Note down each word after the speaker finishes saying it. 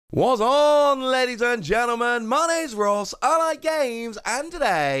What's on, ladies and gentlemen? My name's Ross, I like games, and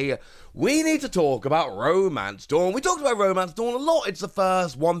today we need to talk about Romance Dawn. We talked about Romance Dawn a lot. It's the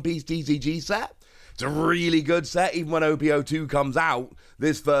first One Piece TCG set. It's a really good set. Even when OPO2 comes out,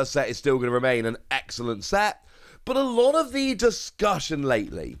 this first set is still going to remain an excellent set. But a lot of the discussion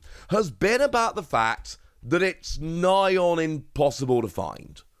lately has been about the fact that it's nigh on impossible to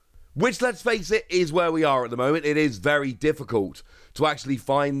find. Which, let's face it, is where we are at the moment. It is very difficult to actually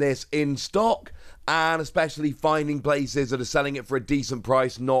find this in stock, and especially finding places that are selling it for a decent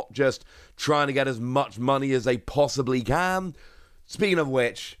price, not just trying to get as much money as they possibly can. Speaking of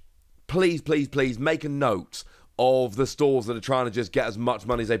which, please, please, please make a note of the stores that are trying to just get as much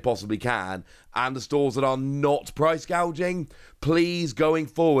money as they possibly can, and the stores that are not price gouging. Please, going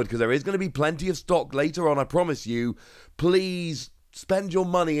forward, because there is going to be plenty of stock later on, I promise you, please spend your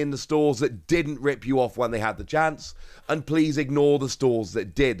money in the stores that didn't rip you off when they had the chance, and please ignore the stores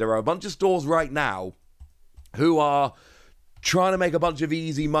that did. There are a bunch of stores right now who are trying to make a bunch of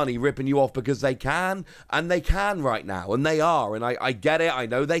easy money ripping you off because they can, and they can right now, and they are, and I get it, I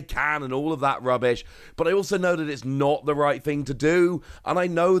know they can and all of that rubbish, but I also know that it's not the right thing to do, and I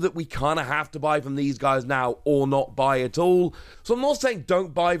know that we kind of have to buy from these guys now or not buy at all. So I'm not saying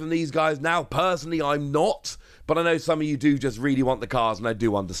don't buy from these guys now. Personally, I'm not, but I know some of you do just really want the cars, and I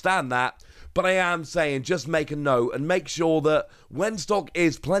do understand that. But I am saying just make a note and make sure that when stock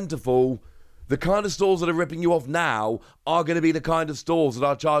is plentiful, the kind of stores that are ripping you off now are going to be the kind of stores that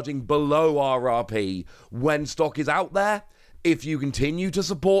are charging below RRP when stock is out there. If you continue to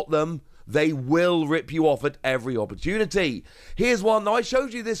support them, they will rip you off at every opportunity. Here's one. Now, I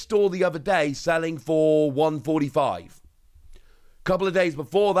showed you this store the other day selling for $145. A couple of days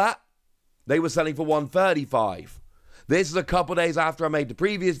before that, they were selling for $135. This is a couple days after I made the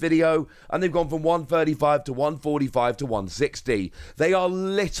previous video, and they've gone from $135 to $145 to $160. They are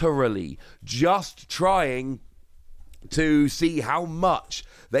literally just trying to see how much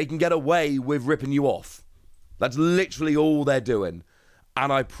they can get away with ripping you off. That's literally all they're doing.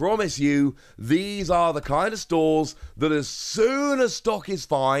 And I promise you, these are the kind of stores that as soon as stock is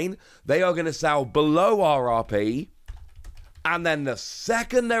fine, they are going to sell below RRP. And then the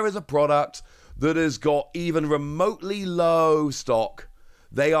second there is a product that has got even remotely low stock,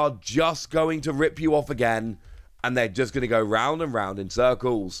 they are just going to rip you off again, and they're just going to go round and round in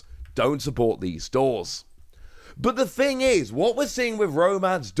circles. Don't support these stores. But the thing is, what we're seeing with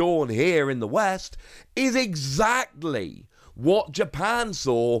Romance Dawn here in the West is exactly what Japan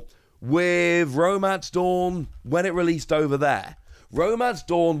saw with Romance Dawn when it released over there. Romance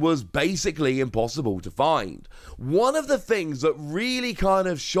Dawn was basically impossible to find. One of the things that really kind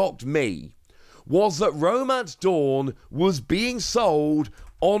of shocked me was that Romance Dawn was being sold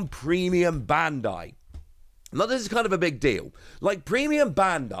on Premium Bandai. Now, this is kind of a big deal. Like, Premium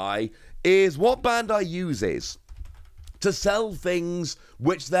Bandai is what Bandai uses to sell things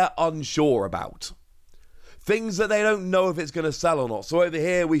which they're unsure about. Things that they don't know if it's going to sell or not. So over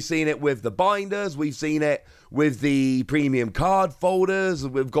here, we've seen it with the binders. We've seen it with the premium card folders.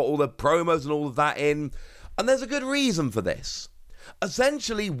 We've got all the promos and all of that in. And there's a good reason for this.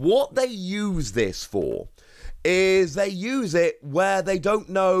 Essentially, what they use this for is they use it where they don't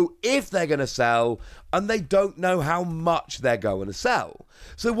know if they're going to sell, and they don't know how much they're going to sell.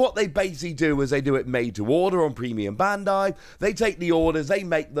 So what they basically do is they do it made to order on Premium Bandai. They take the orders, they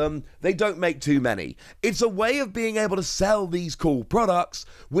make them, they don't make too many. It's a way of being able to sell these cool products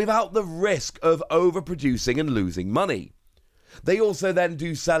without the risk of overproducing and losing money. They also then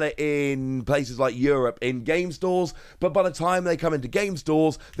do sell it in places like Europe in game stores, but by the time they come into game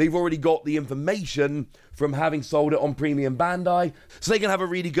stores, they've already got the information from having sold it on Premium Bandai, so they can have a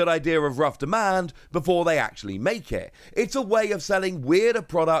really good idea of rough demand before they actually make it. It's a way of selling weirder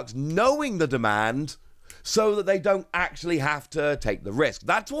products knowing the demand so that they don't actually have to take the risk.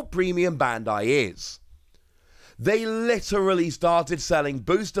 That's what Premium Bandai is. They literally started selling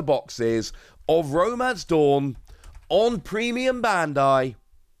booster boxes of Romance Dawn on Premium Bandai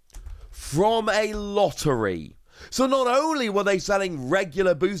from a lottery. So not only were they selling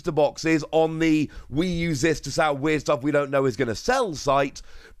regular booster boxes on the we use this to sell weird stuff we don't know is going to sell site,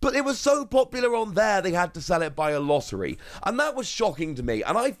 but it was so popular on there they had to sell it by a lottery. And that was shocking to me.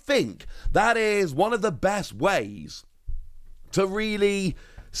 And I think that is one of the best ways to really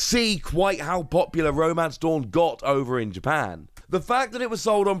see quite how popular Romance Dawn got over in Japan. The fact that it was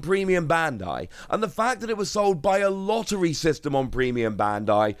sold on Premium Bandai, and the fact that it was sold by a lottery system on Premium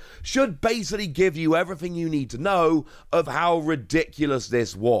Bandai, should basically give you everything you need to know of how ridiculous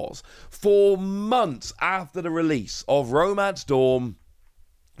this was. For months after the release of Romance Dawn,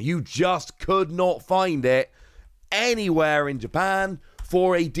 you just could not find it anywhere in Japan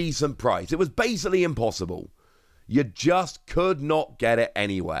for a decent price. It was basically impossible. You just could not get it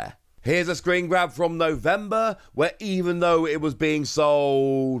anywhere. Here's a screen grab from November, where even though it was being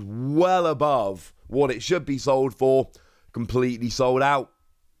sold well above what it should be sold for, completely sold out.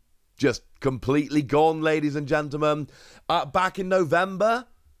 Just completely gone, ladies and gentlemen. Back in November,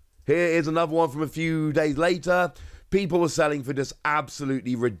 here is another one from a few days later. People were selling for just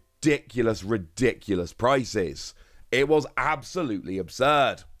absolutely ridiculous prices. It was absolutely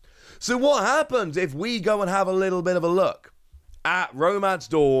absurd. So what happens if we go and have a little bit of a look at Romance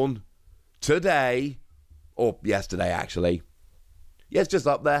Dawn today, or yesterday actually? Yeah, it's just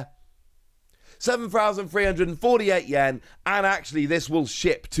up there. 7,348 yen, and actually this will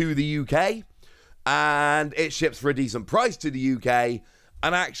ship to the UK, and it ships for a decent price to the UK,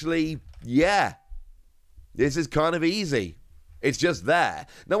 and actually, yeah, this is kind of easy. It's just there.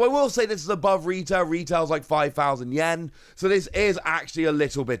 Now, I will say this is above retail. Retail's like 5,000 yen, so this is actually a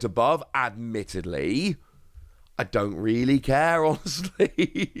little bit above, admittedly. I don't really care,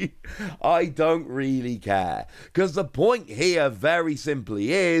 honestly. I don't really care. Because the point here, very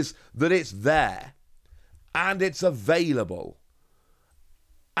simply, is that it's there. And it's available.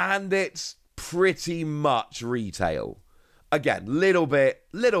 And it's pretty much retail. Again, little bit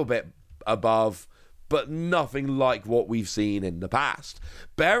above, but nothing like what we've seen in the past.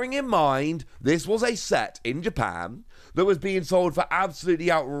 Bearing in mind, this was a set in Japan that was being sold for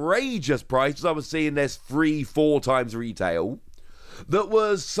absolutely outrageous prices. I was seeing this 3-4 times retail. That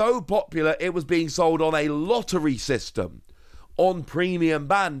was so popular, it was being sold on a lottery system on Premium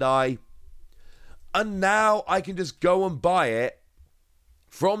Bandai. And now I can just go and buy it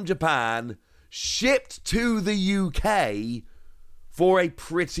from Japan, shipped to the UK for a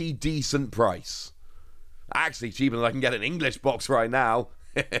pretty decent price. Actually, cheaper than I can get an English box right now.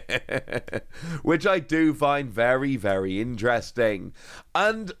 Which I do find very, very interesting.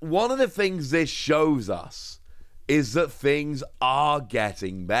 And one of the things this shows us is that things are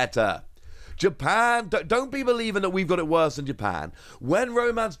getting better. Japan, don't be believing that we've got it worse than Japan. When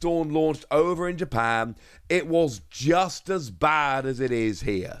Romance Dawn launched over in Japan, it was just as bad as it is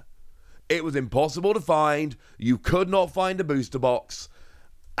here. It was impossible to find. You could not find a booster box.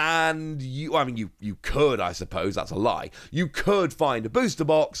 And you could, I suppose, that's a lie. You could find a booster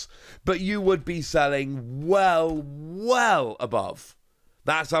box, but you would be selling well above.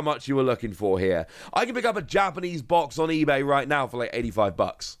 That's how much you were looking for here. I can pick up a Japanese box on eBay right now for like 85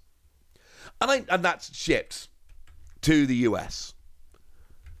 bucks. And that's shipped to the US.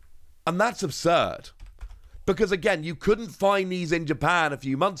 And that's absurd. Because, again, you couldn't find these in Japan a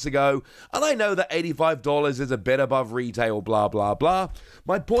few months ago, and I know that $85 is a bit above retail, blah, blah, blah.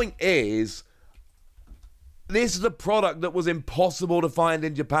 My point is, this is a product that was impossible to find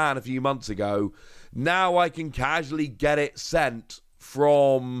in Japan a few months ago. Now I can casually get it sent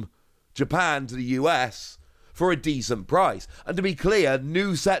from Japan to the US for a decent price. And to be clear,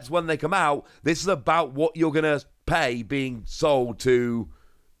 new sets when they come out, this is about what you're going to pay being sold to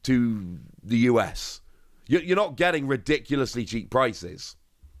the US. You're not getting ridiculously cheap prices.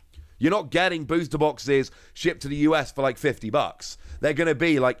 You're not getting booster boxes shipped to the US for like 50 bucks. They're going to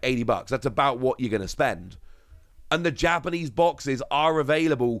be like 80 bucks. That's about what you're going to spend. And the Japanese boxes are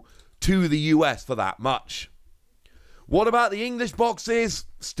available to the US for that much. What about the English boxes?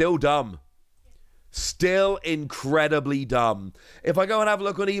 Still dumb. Still incredibly dumb. If I go and have a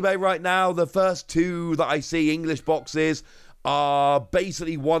look on eBay right now, the first two that I see English boxes are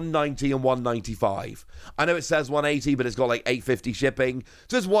basically $190 and $195. I know it says $180, but it's got like $850 shipping.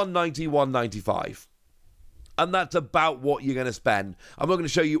 So it's $190, $195. And that's about what you're going to spend. I'm not going to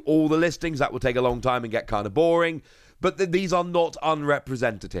show you all the listings. That will take a long time and get kind of boring. But these are not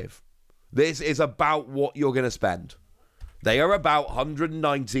unrepresentative. This is about what you're going to spend. They are about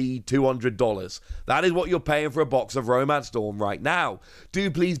 $190, $200. That is what you're paying for a box of Romance Dawn right now. Do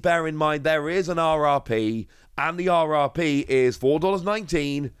please bear in mind there is an RRP, and the RRP is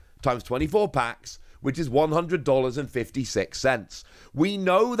 $4.19 times 24 packs, which is $100.56. We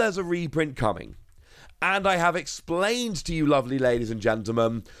know there's a reprint coming. And I have explained to you, lovely ladies and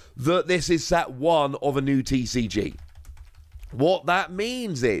gentlemen, that this is set 1 of a new TCG. What that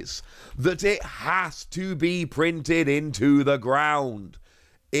means is that it has to be printed into the ground.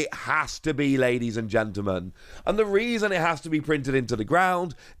 It has to be, ladies and gentlemen. And the reason it has to be printed into the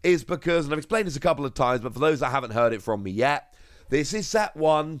ground is because, and I've explained this a couple of times, but for those that haven't heard it from me yet, this is set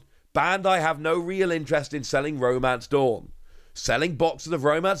 1. Bandai have no real interest in selling Romance Dawn. Selling boxes of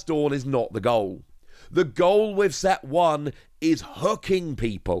Romance Dawn is not the goal. The goal with set 1 is hooking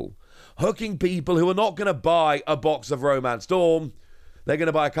people. Hooking people who are not going to buy a box of Romance Dawn. They're going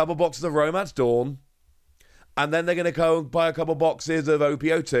to buy a couple boxes of Romance Dawn. And then they're going to go and buy a couple boxes of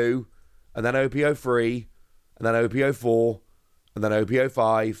OPO2, and then OPO3, and then OPO4, and then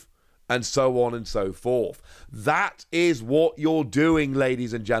OPO5, and so on and so forth. That is what you're doing,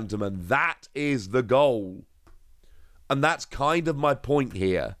 ladies and gentlemen. That is the goal. And that's kind of my point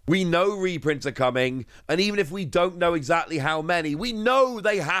here. We know reprints are coming, and even if we don't know exactly how many, we know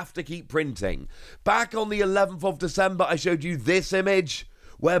they have to keep printing. Back on the 11th of December, I showed you this image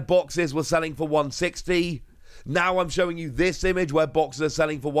where boxes were selling for $160. Now I'm showing you this image where boxes are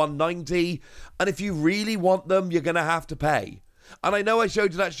selling for $190. And if you really want them, you're going to have to pay. And I know I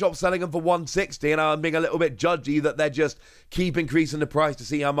showed you that shop selling them for $160, and I'm being a little bit judgy that they're just keep increasing the price to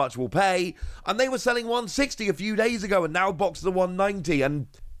see how much we'll pay. And they were selling $160 a few days ago, and now boxes are $190. And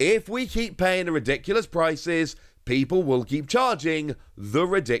if we keep paying the ridiculous prices, people will keep charging the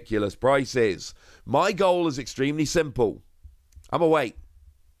ridiculous prices. My goal is extremely simple. I'm going to wait.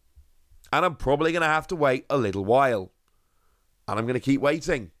 And I'm probably going to have to wait a little while. And I'm going to keep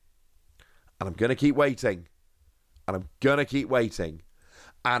waiting. And I'm going to keep waiting. And I'm going to keep waiting.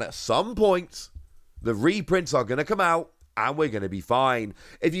 And at some point, the reprints are going to come out and we're going to be fine.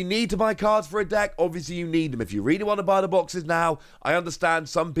 If you need to buy cards for a deck, obviously you need them. If you really want to buy the boxes now, I understand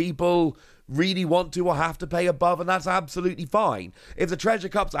some people really want to or have to pay above, and that's absolutely fine. If the treasure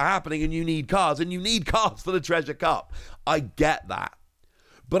cups are happening and you need cards, and you need cards for the treasure cup, I get that.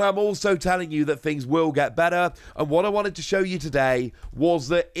 But I'm also telling you that things will get better. And what I wanted to show you today was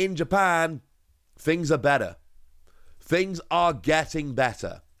that in Japan, things are better. Things are getting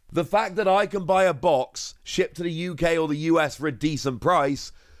better. The fact that I can buy a box shipped to the UK or the US for a decent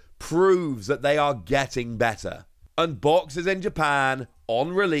price proves that they are getting better. And boxes in Japan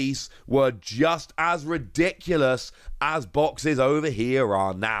on release were just as ridiculous as boxes over here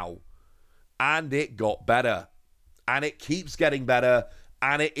are now. And it got better. And it keeps getting better.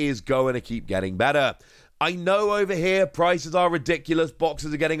 And it is going to keep getting better. I know over here prices are ridiculous,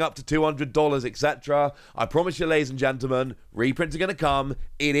 boxes are getting up to $200, etc. I promise you, ladies and gentlemen, reprints are going to come,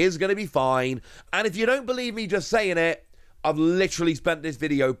 it is going to be fine, and if you don't believe me just saying it, I've literally spent this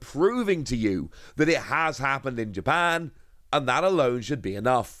video proving to you that it has happened in Japan, and that alone should be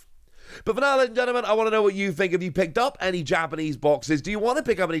enough. But for now, ladies and gentlemen, I want to know what you think. Have you picked up any Japanese boxes? Do you want to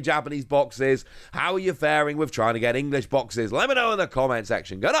pick up any Japanese boxes? How are you faring with trying to get English boxes? Let me know in the comment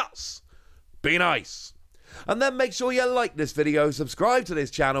section. Go nuts! Be nice! And then make sure you like this video, subscribe to this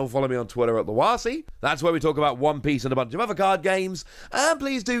channel, follow me on Twitter at TheWasi. That's where we talk about One Piece and a bunch of other card games. And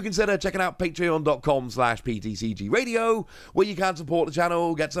please do consider checking out patreon.com/PTCG Radio, where you can support the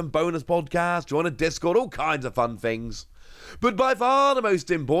channel, get some bonus podcasts, join a Discord, all kinds of fun things. But by far the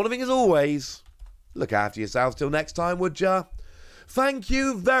most important thing as always, look after yourselves till next time, would ya? Thank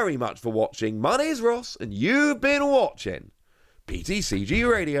you very much for watching. My name's Ross, and you've been watching PTCG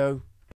Radio.